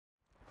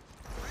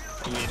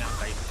家なん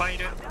かいっぱいい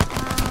る。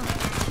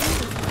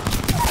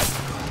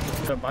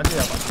これマジ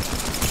やばい。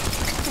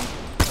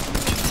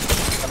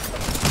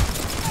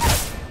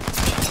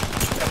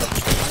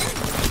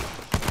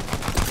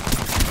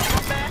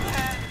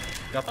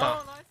やっ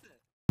た。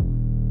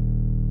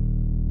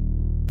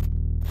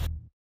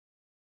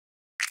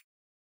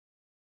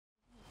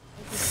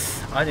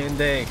아니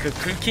근데 그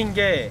긁힌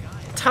게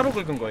차로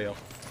긁은 거예요.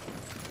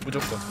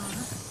 무조건.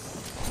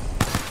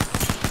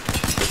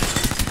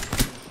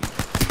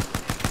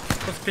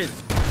 코스필.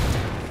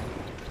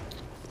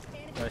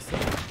 나이스.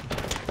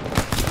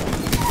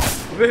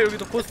 왜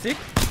여기도 코스틱?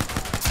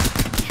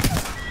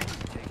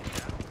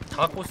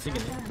 다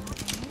코스틱이네.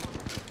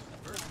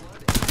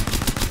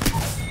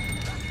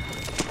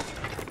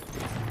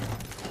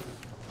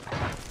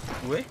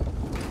 왜?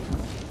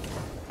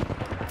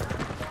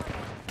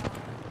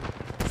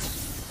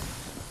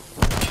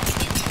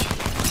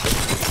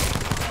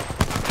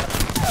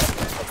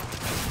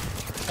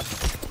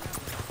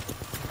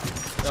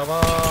 야바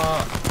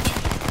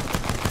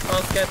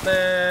助け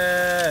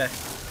て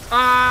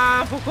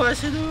아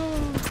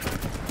포크하시누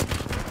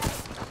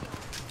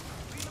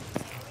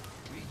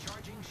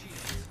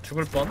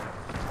죽을 뻔.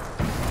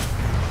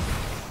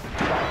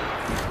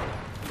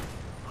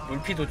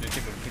 물피도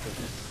주지. 물피도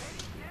주.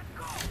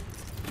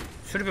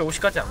 수리비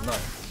 50까지 안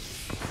나와요.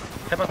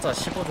 해봤자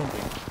 15 정도.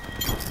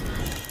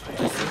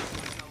 나이스.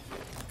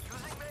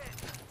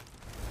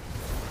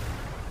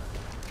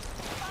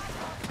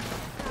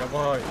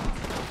 야바이.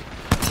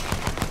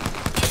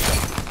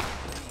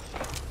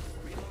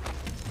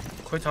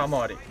 거의 다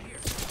아마 아래.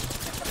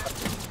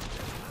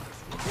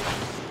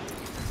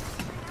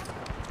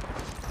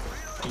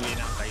家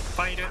なんかいっ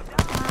ぱいいる。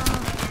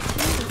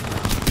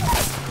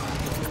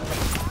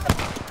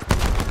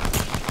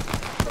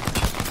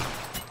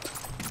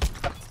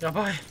や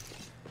ばい。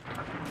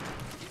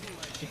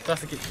痛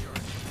すぎ。一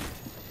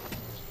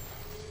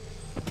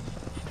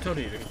人い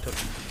る。一人。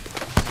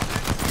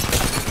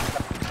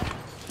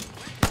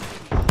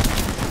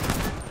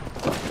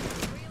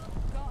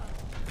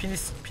フィニッ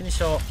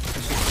シャー。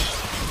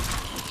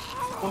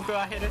僕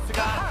はヘルス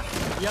が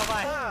や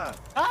ばい。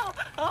あ、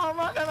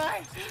まがな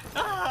い。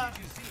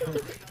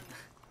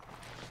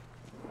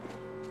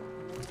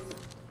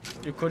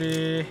ゆっく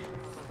り。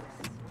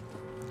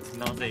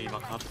なぜ今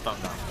勝った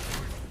んだ。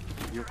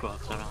よくわ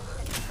からん。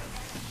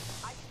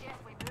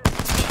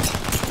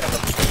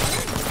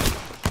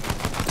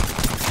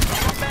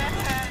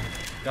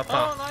やっ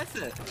た。ナイス。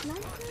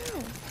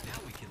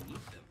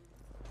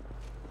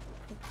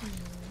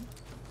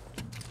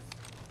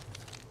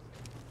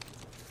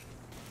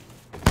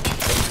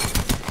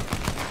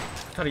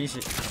2人いいし。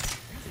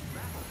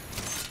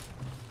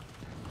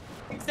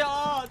じゃ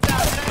あ下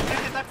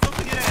手くそ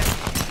すぎる。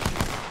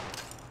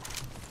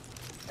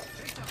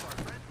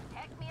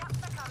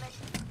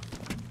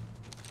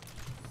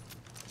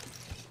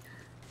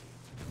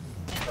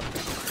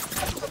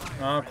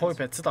あー거의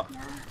別だ。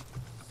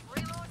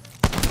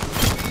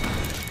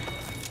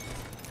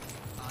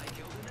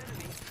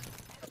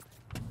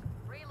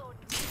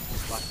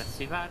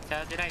私はチ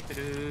ャージライフ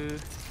ル。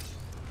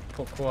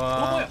ここ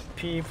は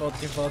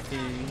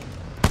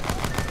P2020。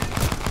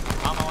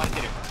あ、回れ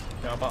てる。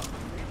やば。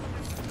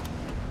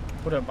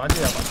これはマ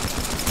ジやば。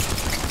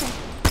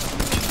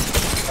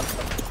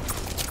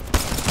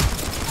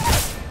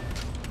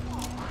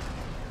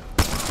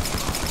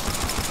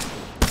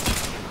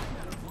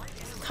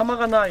弾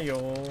가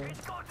나요.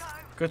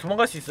 그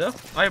도망갈 수 있어요?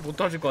 아예 못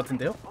도와줄 것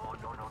같은데요?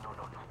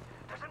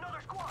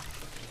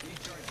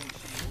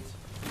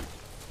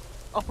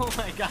 오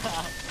마이 갓.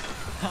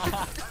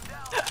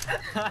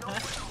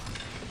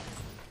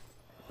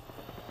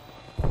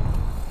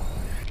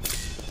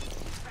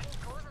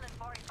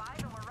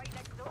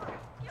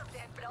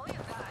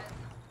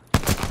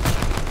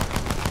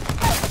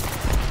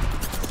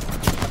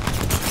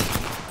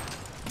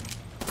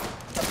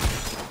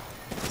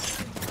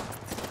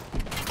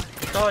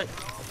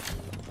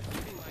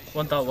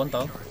 원 다운, 원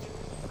다운.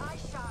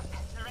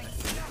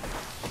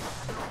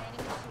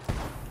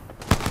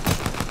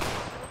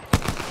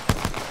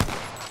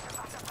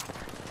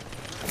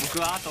僕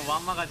はあとワ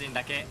ンマガジン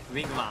だけ。ウ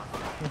ィングマン。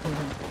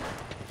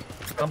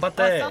頑張っ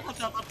て。3発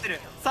当たってる。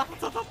3発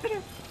当たって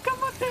る。頑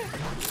張って。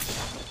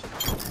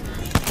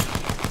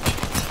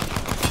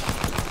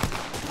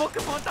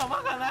僕も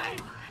弾がない。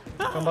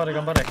頑張れ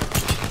頑張れ。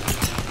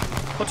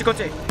こっちこっ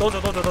ち。どう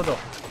ぞどうぞどうぞ。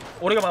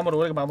俺が守る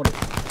俺が守る。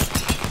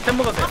点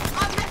먹어도 돼。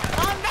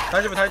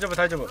大丈夫大丈夫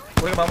大丈夫。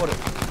俺が守る。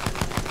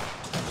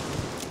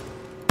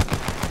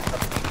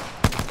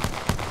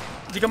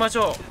行きまし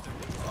ょ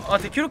う。あ、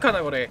できるか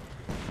な俺。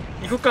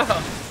行くか。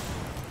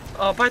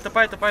あ、パイト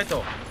パイトパイ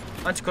ト。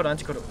アンチ来るアン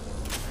チ来る。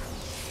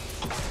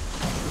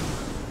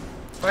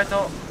パイ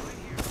ト。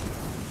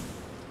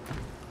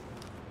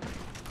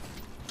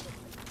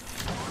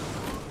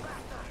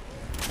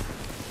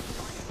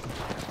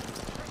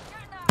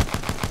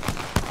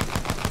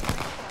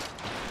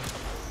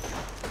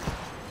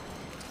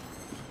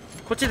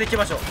こっちで行き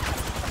ましょう。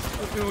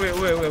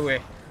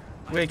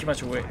上行きま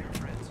しょう。上。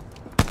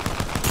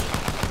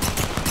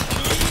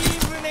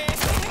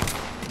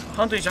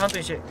 한도 이시 한도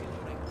이시.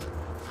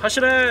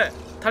 하시래.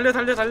 달려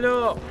달려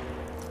달려.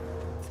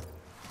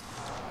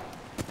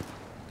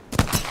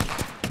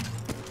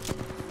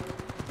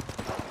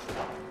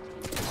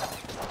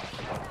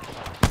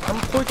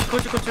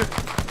 코이치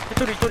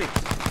히토리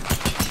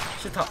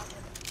시타.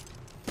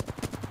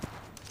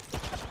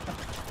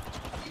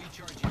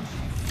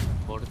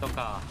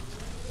 모르토카.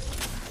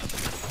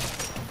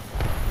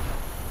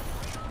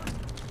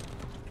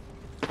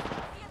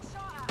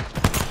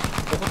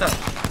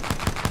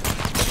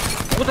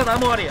 오코탄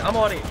아모아리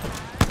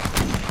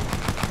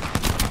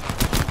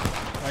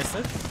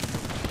나이스.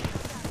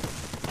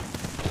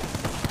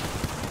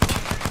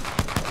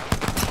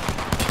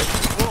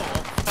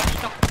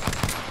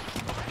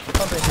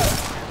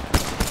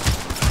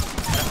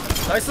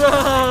 나이스.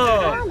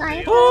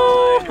 나이스. 오!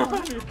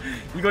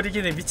 이걸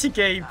이기네. 미친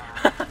게임.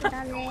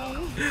 대단해.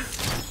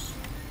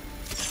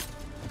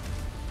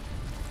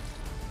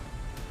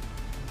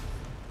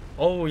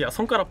 어우 야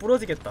손가락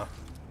부러지겠다.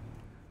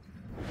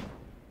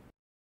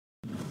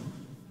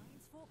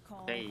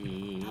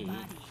 에이.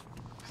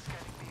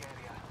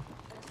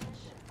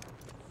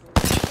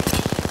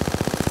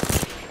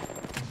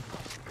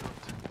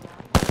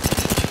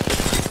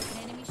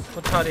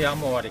 포탈이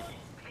아모아리.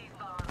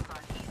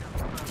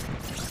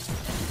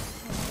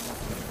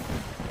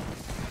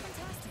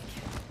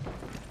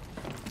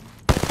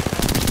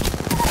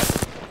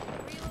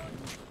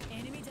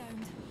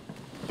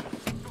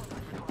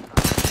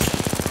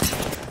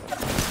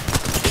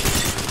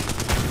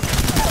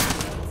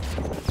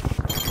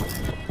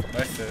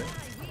 나이스.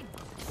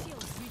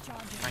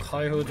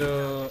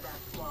 하이후드.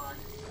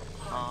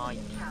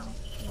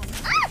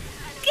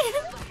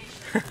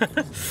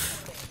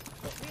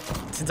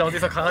 진짜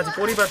어디서 강아지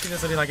꼬리 밟히는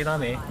소리 나긴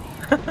하네.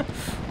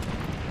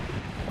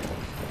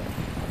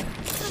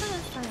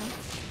 사라졌어요.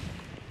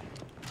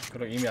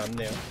 그럼 이미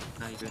왔네요.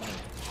 이거는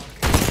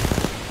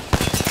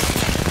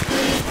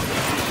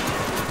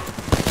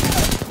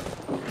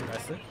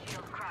나이스.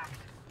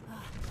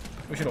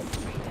後ろ.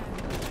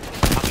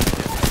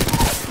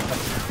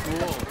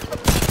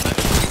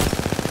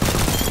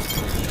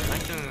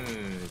 나이스.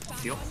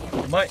 지요?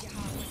 우마이.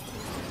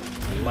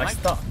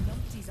 맛있다.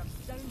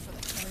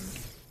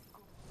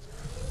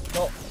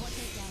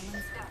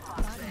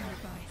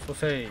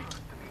 소세이.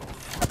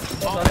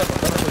 난다.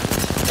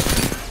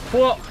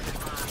 우와.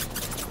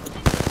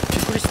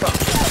 비쿠리시다.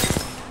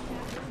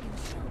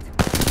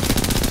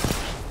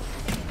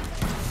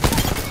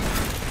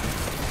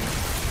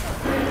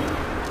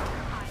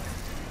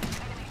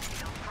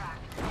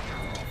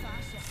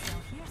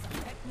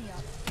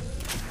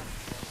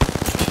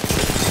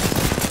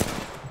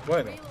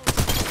 뭐야 너?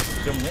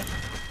 귀엽네?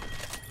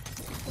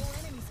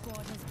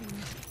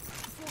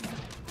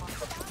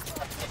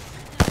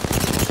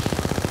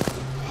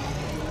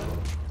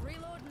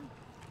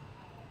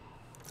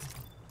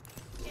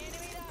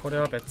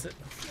 코레아 배츠.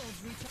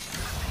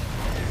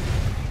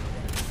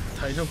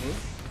 다이저브.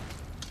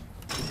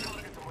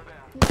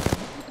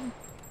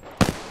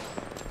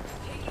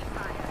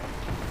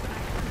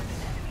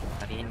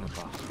 다리 있는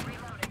거.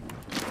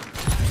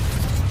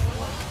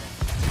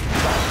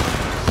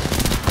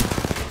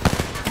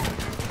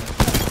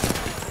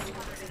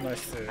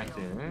 나이스.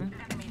 나이스.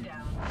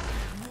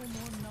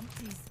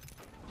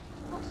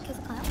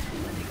 계속 가요?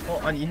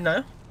 아니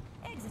있나요?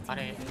 あ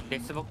れデ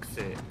スボックス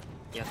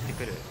やって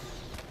くる。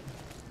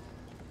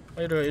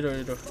 이러. 一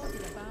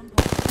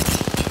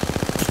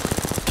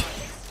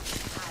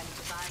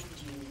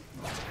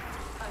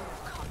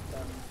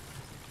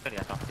人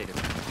当たってる。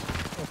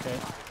 오케이.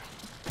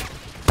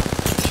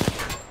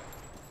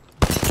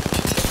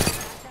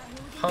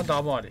 하운드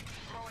아모아리.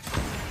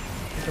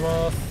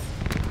 이기마스.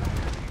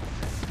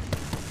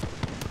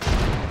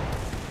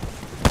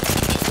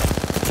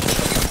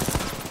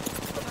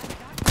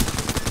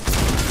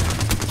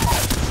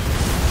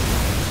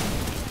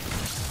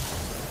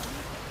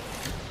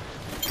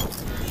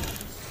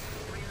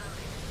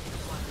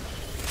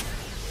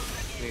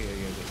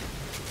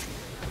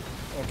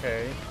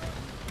 오케이.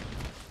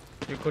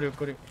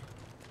 유꾸리.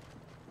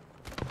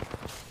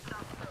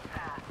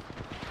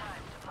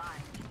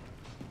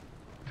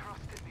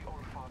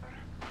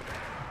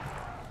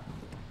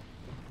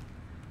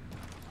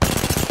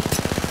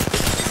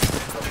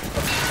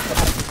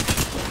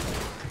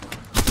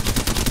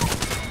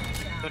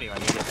 소리가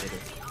얘기했대요.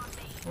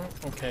 응,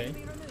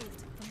 오케이.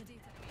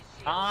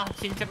 아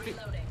진짜 개피.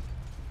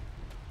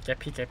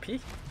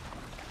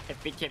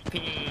 해피.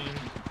 오케이.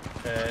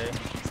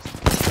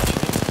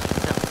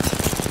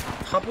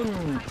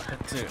 화분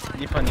배츠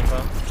니파.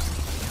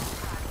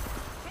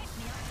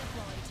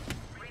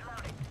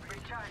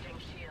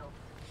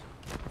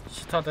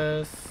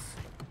 시타데스.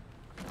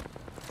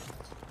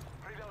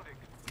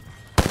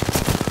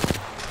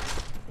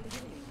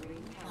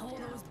 All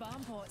those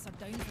bomb pots are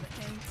down for the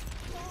count.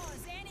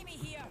 Boss, enemy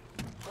here.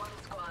 One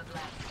squad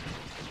left.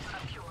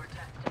 A pure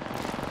tactic.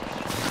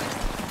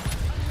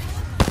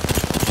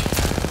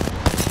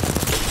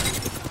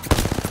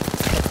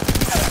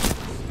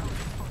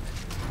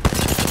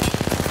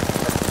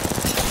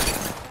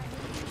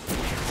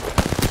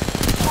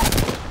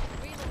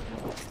 Reloading.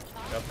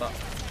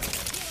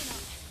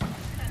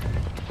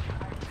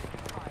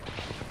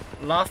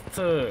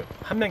 라스트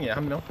한 명이야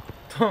한 명.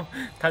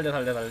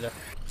 달려.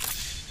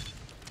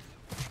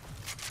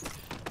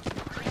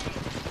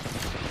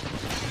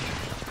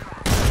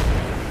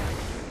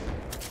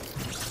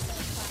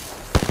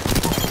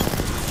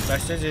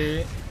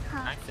 날씨지.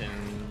 나이스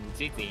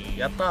지지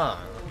야따.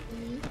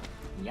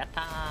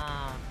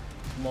 야타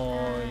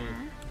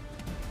뭐.